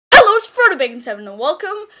it's Frodo7 and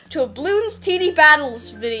welcome to a Bloons TD Battles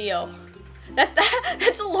video.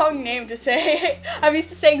 That's a long name to say. I'm used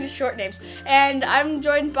to saying just short names. And I'm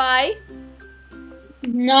joined by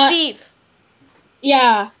Steve.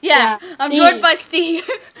 Yeah. I'm joined by Steve.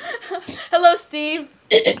 Hello, Steve.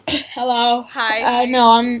 Hello. Hi. No,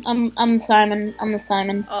 I'm Simon. I'm the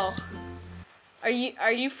Simon. Oh. Are you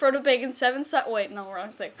Frodo7? Wait, no,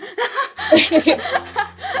 wrong thing.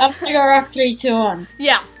 I'm legorock321.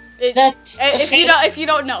 Yeah. If you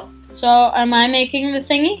don't know. So, am I making the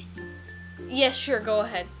thingy? Yes, sure, go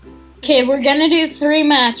ahead. Okay, we're gonna do 3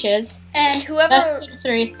 matches. And whoever Best of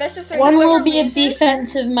 3. Best of 3. One will be loses, a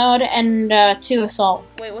defensive mode and 2 assault.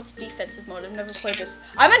 Wait, what's defensive mode? I've never played this.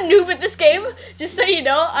 I'm a noob at this game, just so you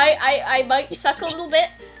know. I might suck a little bit.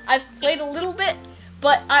 I've played a little bit,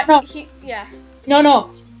 but No.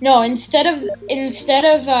 Instead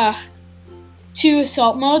of 2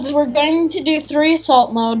 assault modes, we're going to do 3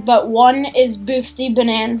 assault mode, but 1 is Boosty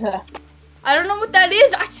Bonanza. I don't know what that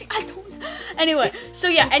is. I don't. Anyway, so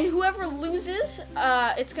yeah, and whoever loses,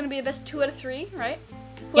 it's gonna be a best 2 out of 3, right?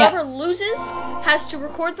 Whoever loses has to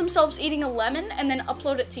record themselves eating a lemon and then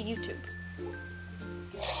upload it to YouTube.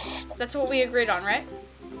 That's what we agreed on, right?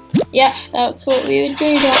 Yeah, that's what we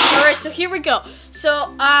agreed on. All right, so here we go.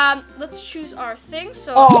 So let's choose our thing.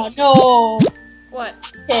 So. Oh no. What?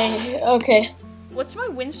 Okay. What's my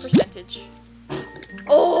wins percentage?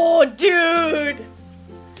 Oh, dude.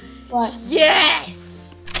 What?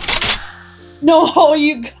 Yes. No,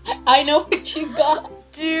 I know what you got.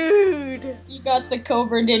 Dude. You got the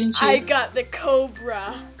cobra, didn't you? I got the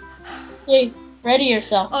cobra. Hey, ready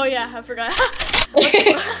yourself. Oh yeah, I forgot.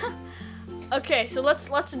 Okay, so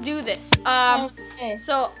let's do this. Okay.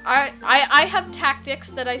 So I have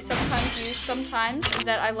tactics that I sometimes use, sometimes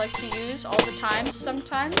that I like to use all the time,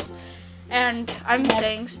 sometimes, and I'm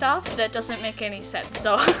saying stuff that doesn't make any sense.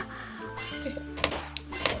 So,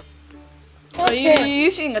 are you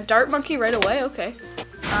using a dart monkey right away? Okay.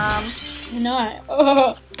 Not.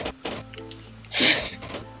 Oh.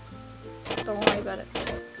 Don't worry about it.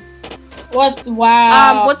 What?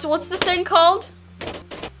 Wow. What's the thing called?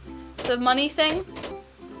 The money thing?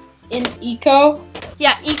 In eco?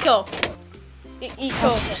 Yeah, eco.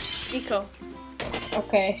 Eco. Okay. Eco.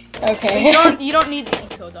 Okay. But you don't need the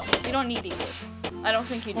eco though. You don't need eco. I don't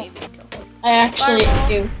think you need the eco. I actually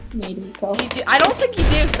do need eco. You do. I don't think you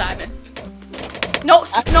do, Simon. No,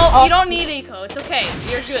 you don't need eco. It's okay.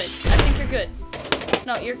 You're good. I think you're good.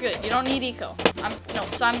 No, you're good. You don't need eco. No,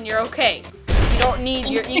 Simon, you're okay. You don't need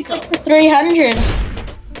your eco. 300.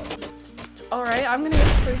 Alright, I'm gonna get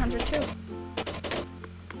to 300 too.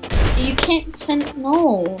 You can't send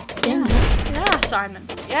Yeah, Simon.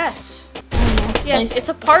 Yes. Yes, it's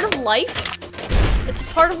a part of life. It's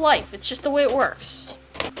a part of life. It's just the way it works.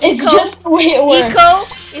 It's just the way it works. Eco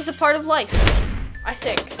is a part of life. I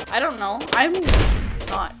think. I don't know. I'm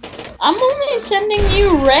not. I'm only sending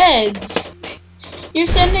you reds. You're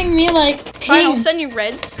sending me like pinks. Fine, I'll send you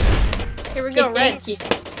reds. Here we go, reds.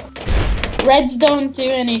 Reds don't do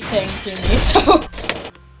anything to me, so.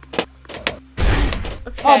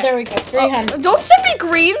 Okay. Oh, there we go. 300. Oh, don't send me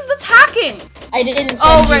greens. That's hacking. I didn't.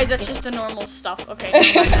 Oh, right. That's just the normal stuff. Okay.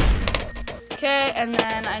 Okay, and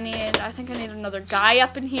then I think I need another guy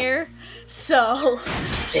up in here. So,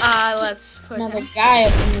 let's put another guy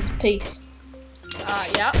up in this piece.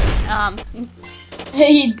 Yeah.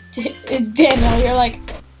 Hey, Daniel, you're like,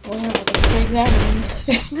 whatever the frick that means.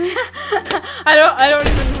 I don't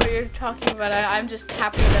even know what you're talking about. I'm just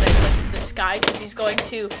happy that I placed this guy because he's going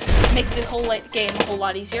to make the whole game a whole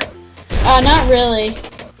lot easier. Not really. Dude,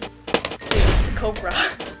 it's the cobra.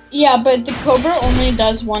 Yeah, but the cobra only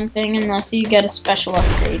does one thing unless you get a special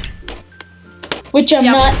upgrade. Which I'm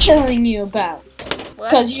not telling you about.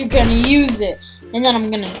 Because you're gonna use it, and then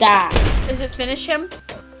I'm gonna die. Does it finish him?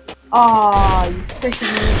 Aw, you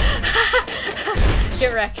freaking idiot.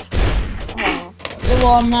 Get wrecked. Oh.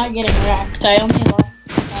 Well, I'm not getting wrecked. I only lost.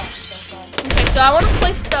 So far. Okay, so I want to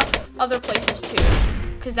place stuff other places too,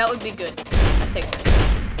 because that would be good, I think.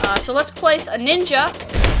 So let's place a ninja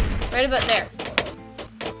right about there.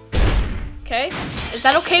 Okay, is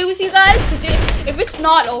that okay with you guys? Because if it's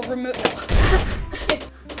not, I'll remove. No.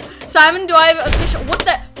 Simon, do I have official? What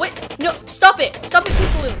the? Wait, no, stop it,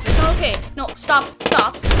 people lose. It's not okay. No, stop.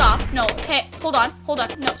 No, hey, hold on.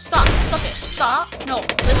 No, stop it, stop. No,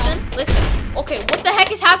 listen. Okay, what the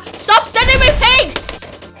heck is happening? Stop sending me pinks!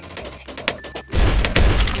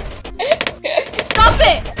 Stop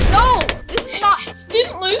it! No, this is not.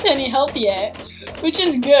 Didn't lose any health yet, which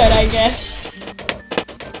is good, I guess.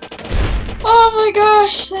 Oh my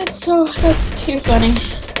gosh, that's too funny.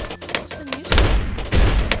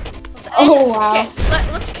 Oh wow.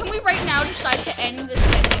 Okay, can we write now decide to end this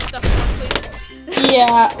sending stuff for, please?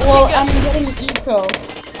 Yeah, Okay, well, good. I'm getting eco.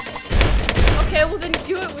 Okay, well then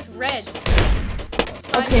do it with reds.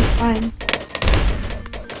 Okay, fine.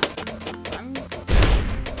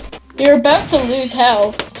 You're about to lose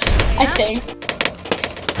health, I think.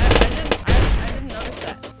 I didn't notice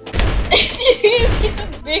that. You see the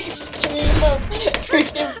big stream of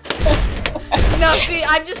freaking... No, see,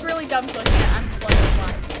 I'm just really dumb, so I can't. I'm playing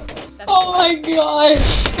blind. Oh my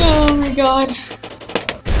gosh. Oh my god.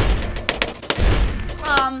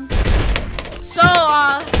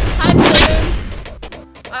 Hi, Bloons.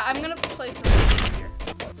 I'm gonna play some here.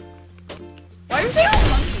 Why are they all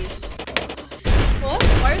monkeys? What?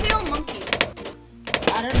 Why are they all monkeys?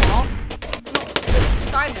 I don't know. No,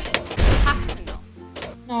 Simon, you have to know.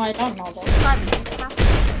 No, I don't know that. Simon, you have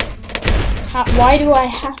to know. Why do I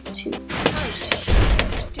have to? Because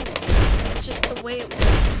it's just the way it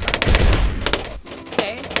works, Simon.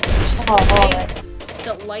 Okay? It's just the way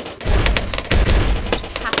that life works. You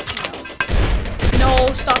just have to know.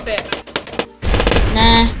 No, stop it.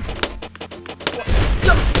 Nah.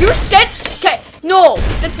 No, you're okay, no,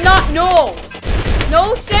 that's not, no.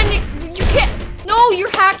 No sending, you can't, no,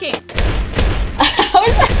 you're hacking. How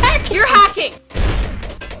is that hacking? You're hacking.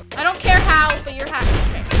 I don't care how, but you're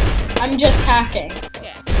hacking. Okay. I'm just hacking.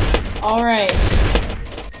 Yeah. Alright.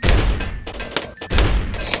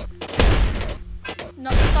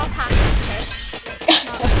 No, stop hacking, okay?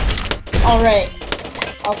 Not nice. Alright.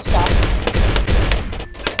 I'll stop.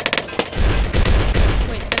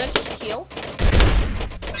 Wait, did I just heal?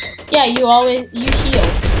 Yeah, you heal.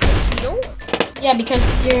 Heal? Yeah, because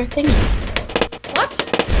of your thingies. What?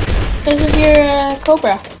 Because of your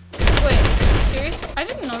cobra. Wait, serious? I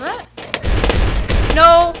didn't know that.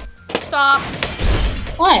 No, stop.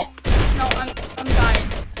 What? No, I'm dying.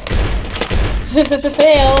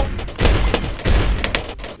 Fail.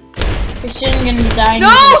 You're soon gonna be dying.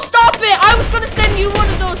 No, stop it! I was gonna send you one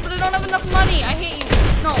of those, but I don't have enough money. I hate you.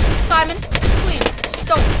 No, Simon, please, just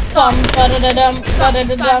don't. Stop. Stop.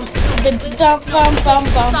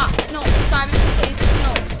 No, Simon, please.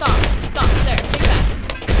 No, stop. Stop. There, take that.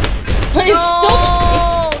 But No, it's still.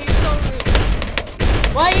 you're so rude.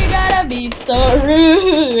 Why you gotta be so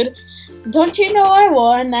rude? Don't you know I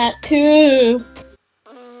won that too?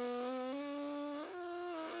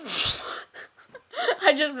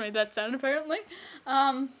 I just made that sound apparently.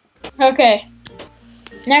 Okay.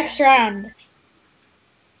 Next round.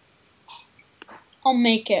 I'll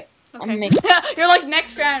make it. Okay. I'll make it. You're like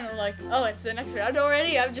next round. I'm like, oh, it's the next round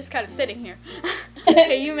already. I'm just kind of sitting here.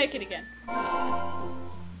 Okay, you make it again.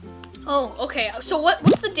 Oh, okay. So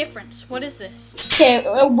what's the difference? What is this? Okay,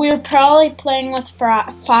 we're probably playing with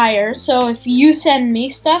fire. So if you send me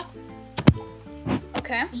stuff,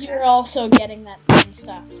 okay, you're also getting that same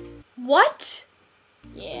stuff. What?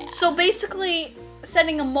 Yeah. So basically,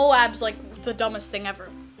 sending a Moab's like the dumbest thing ever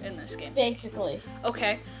in this game. Basically.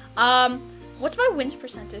 Okay. What's my wins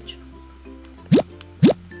percentage?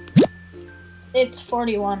 It's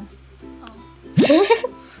 41. Oh.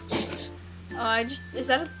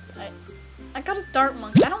 I got a dart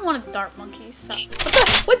monkey. I don't want a dart monkey. So.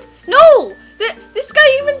 What? No! This guy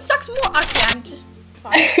even sucks more. Okay, I'm just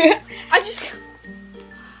fine. I just.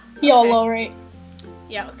 YOLO, right?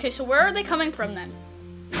 Yeah. Okay. So where are they coming from then?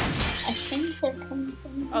 I think they're coming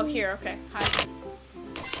from. Oh, here. Okay. Hi.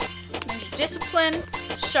 Discipline,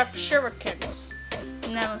 sharp shurikens.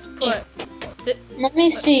 And then let's put. Let me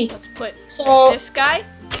see. Let's put this guy.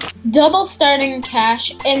 Double starting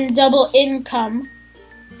cash and double income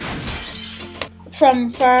from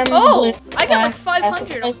farms. Oh, I got like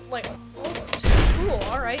 500. Like, oh, cool.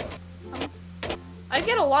 All right. I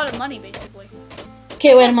get a lot of money basically.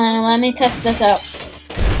 Okay, wait a minute. Let me test this out.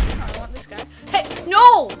 I want this guy. Hey,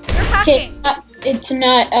 no! You're hacking. Okay, it's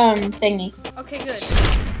not thingy. Okay, good.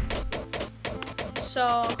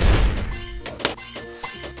 So.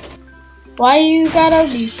 Why you gotta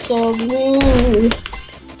be so rude?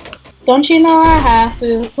 Don't you know I have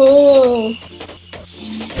to?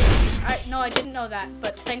 No, I didn't know that,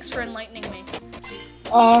 but thanks for enlightening me.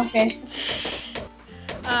 Oh, okay.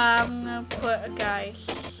 I'm gonna put a guy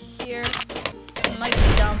here. It might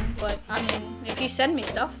be dumb, but I mean, if you send me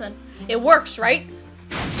stuff, then it works, right?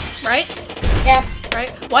 Right? Yeah.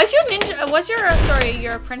 Right? Why is your ninja? What's your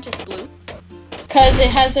your apprentice blue? Cause it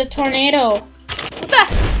has a tornado. What the?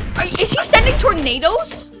 Is he sending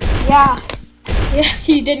tornadoes? Yeah. Yeah.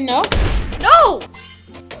 You didn't know? No.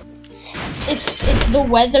 It's the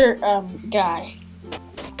weather guy.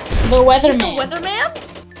 It's the weatherman. He's the weatherman?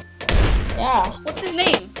 Yeah. What's his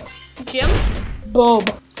name? Jim? Bob.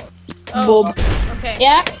 Oh, Bob. Okay.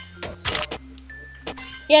 Yeah.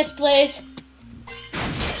 Yes, please.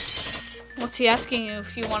 What's he asking you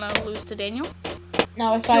if you want to lose to Daniel?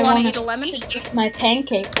 No, if I want to eat a lemon? eat my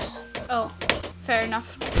pancakes. Oh, fair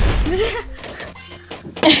enough.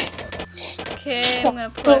 Okay, So I'm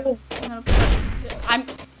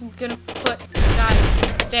gonna put guy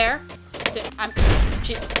there. I'm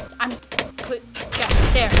put guy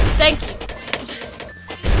there. Thank you.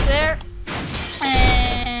 There.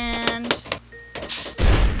 And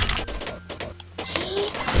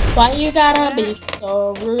why you gotta be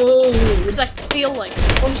so rude? because I feel like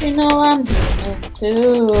it. Don't you know I'm doing it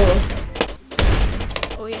too?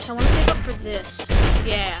 Oh yes, I want to save up for this.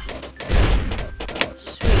 Yeah.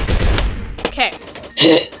 Sweet. Okay.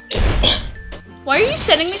 Why are you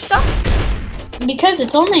sending me stuff? Because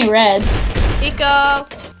it's only reds. Eco.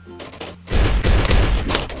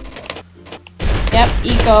 Yep,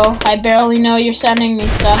 Eco. I barely know you're sending me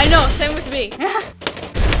stuff. I know, same with me.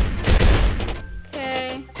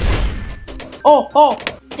 Okay. Oh,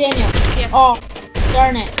 Daniel. Yes. Oh,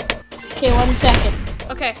 darn it. Okay, 1 second.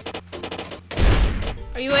 Okay.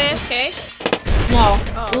 Are you AFK? No.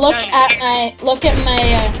 Oh, look darn it. at my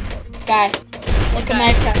guy. Look at my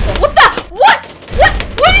apprentice. What the? What?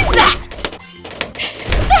 What is that? What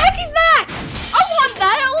the heck is that? I want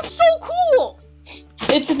that. It looks so cool.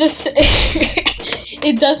 It's this.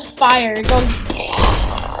 It does fire. It goes.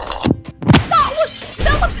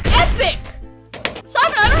 That looks epic.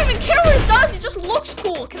 Simon, I don't even care what it does. It just looks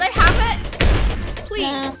cool. Can I have it? Please.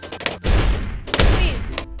 Nah.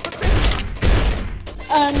 Please. For Christmas.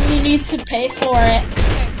 You need to pay for it.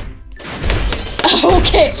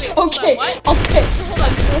 Okay. Okay. Wait, hold Okay. on, what? Okay. So hold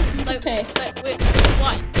on. Like, Okay. with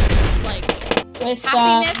what? Like With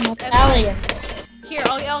happiness and medallions. here,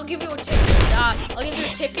 I'll give you a ticket. I'll give you a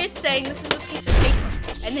ticket saying this is a piece of paper,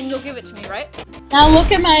 and then you'll give it to me, right? Now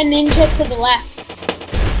look at my ninja to the left.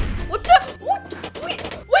 What the?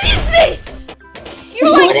 What is this?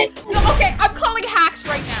 You're What like, is no, okay, I'm calling hacks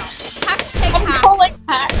right now. Hashtag I'm hacks. calling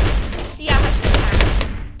hacks. Yeah, hashtag hacks.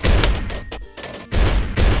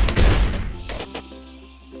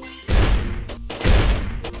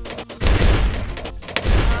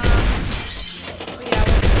 Oh yeah,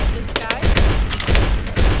 we'll put this guy.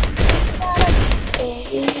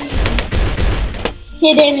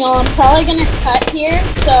 Okay, Daniel, I'm probably gonna cut here.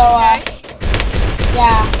 So,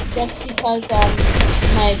 yeah, just because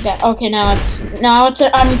okay, now it's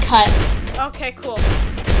uncut. Okay, cool.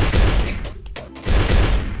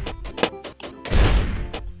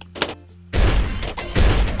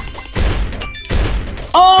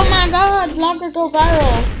 Oh my God, vlogger go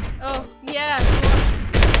viral. Oh yeah.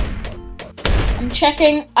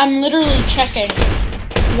 I'm literally checking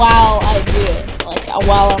while I do it, like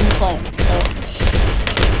while I'm playing.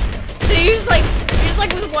 So you're just like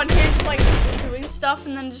with one hand just like doing stuff,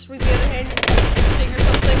 and then just with the other hand you're just like texting or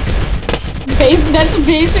something. That's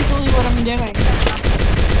basically what I'm doing.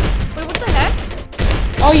 Wait, what the heck?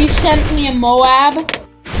 Oh, you sent me a Moab?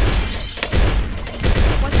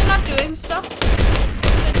 Was it not doing stuff?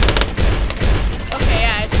 Okay,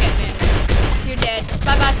 yeah, it's getting in. You're dead.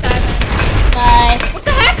 Bye-bye, Simon. Bye. What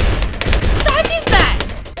the heck? What the heck is that?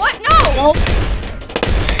 What? No! Nope.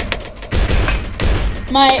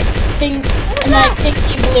 My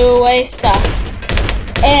thingy blew away stuff.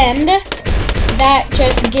 And that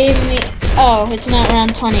just gave me... Oh, it's not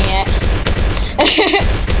round 20 yet.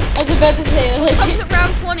 I was about to say, It comes at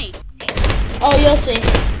round 20. Oh, you'll see.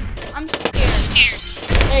 I'm scared.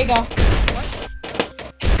 There you go. What?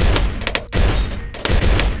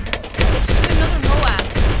 It's just another Moab.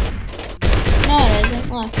 No, it isn't.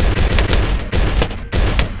 Look.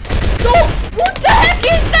 No! What the heck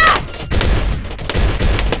is that?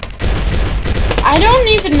 I don't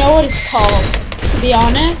even know what it's called, to be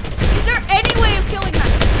honest. Is there any way of killing that?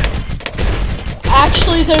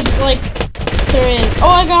 Actually, there is. Oh,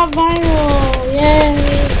 I got viral! Yay!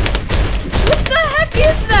 What the heck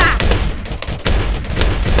is that?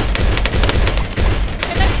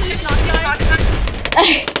 Can I please not die?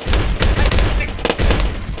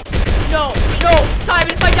 No,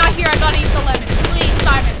 Simon, if I die here, I gotta eat the lemon. Please,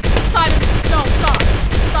 Simon, no, stop.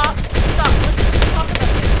 Listen, let's talk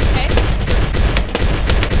about this, okay?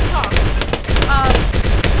 Let's talk.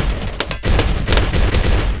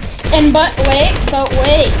 But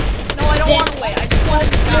wait. No, I don't want to wait. I just want to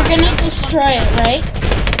die. You're gonna destroy it, right?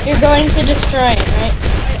 You're going to destroy it, right?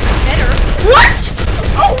 I better. What?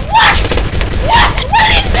 Oh, what? What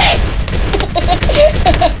is this? What the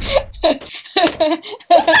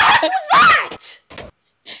heck was that?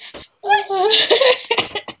 What?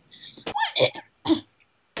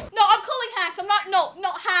 No, I'm calling hacks. I'm not.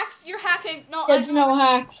 No, hacks. You're hacking. No, There's no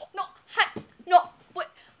hacks. No, no. What?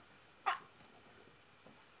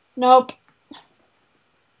 Nope.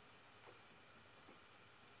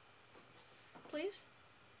 please?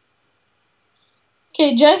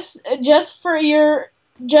 Okay, just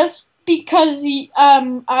because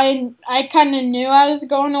I kind of knew I was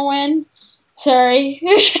going to win. Sorry.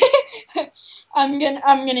 I'm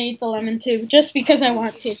gonna eat the lemon too, just because I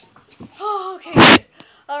want to. Oh, okay, good.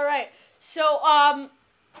 All right. So,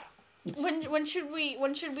 when should we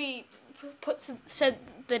set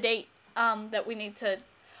the date that we need to?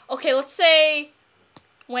 Okay, let's say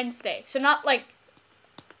Wednesday. So not like.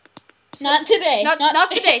 Not today.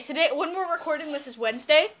 Not today. Today, when we're recording this, is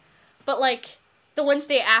Wednesday, but like the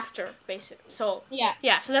Wednesday after, basically. So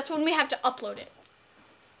yeah. So that's when we have to upload it.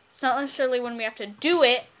 It's not necessarily when we have to do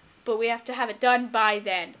it, but we have to have it done by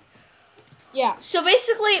then. Yeah. So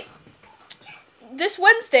basically, this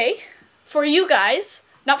Wednesday, for you guys,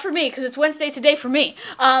 not for me, because it's Wednesday today for me.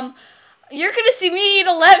 You're gonna see me eat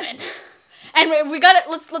 11, and we gotta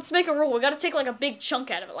let's make a rule. We gotta take like a big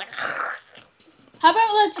chunk out of it, like. How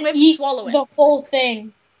about let's eat swallow it. The whole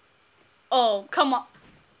thing? Oh, come on.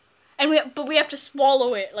 And we have to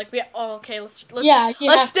swallow it. Like okay, let's do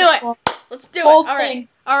it. Let's do it. All right.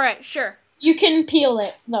 All right, sure. You can peel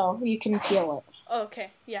it though. You can peel it.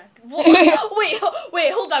 Okay, yeah. Wait,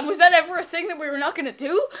 hold on. Was that ever a thing that we were not gonna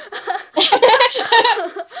do?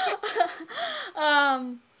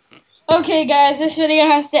 Okay, guys, this video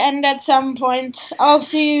has to end at some point. I'll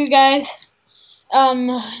see you guys. I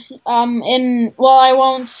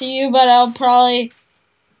won't see you, but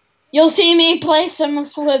you'll see me play some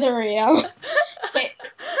Slithery.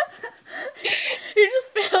 You're just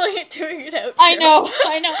failing at doing it out. I know.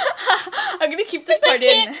 I'm gonna keep this part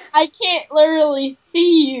in. I can't literally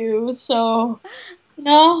see you, so,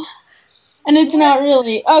 and it's not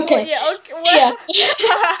really. Okay. Well, yeah, okay. See ya.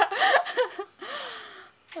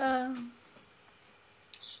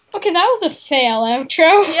 Okay, that was a fail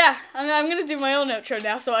outro. Yeah, I'm gonna do my own outro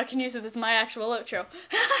now, so I can use it as my actual outro.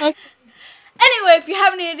 Okay. Anyway, if you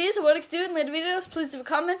have any ideas of what I could do in later videos, please leave a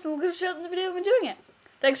comment and we'll give a shout out in the video when we're doing it.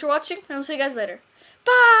 Thanks for watching, and I'll see you guys later.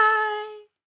 Bye!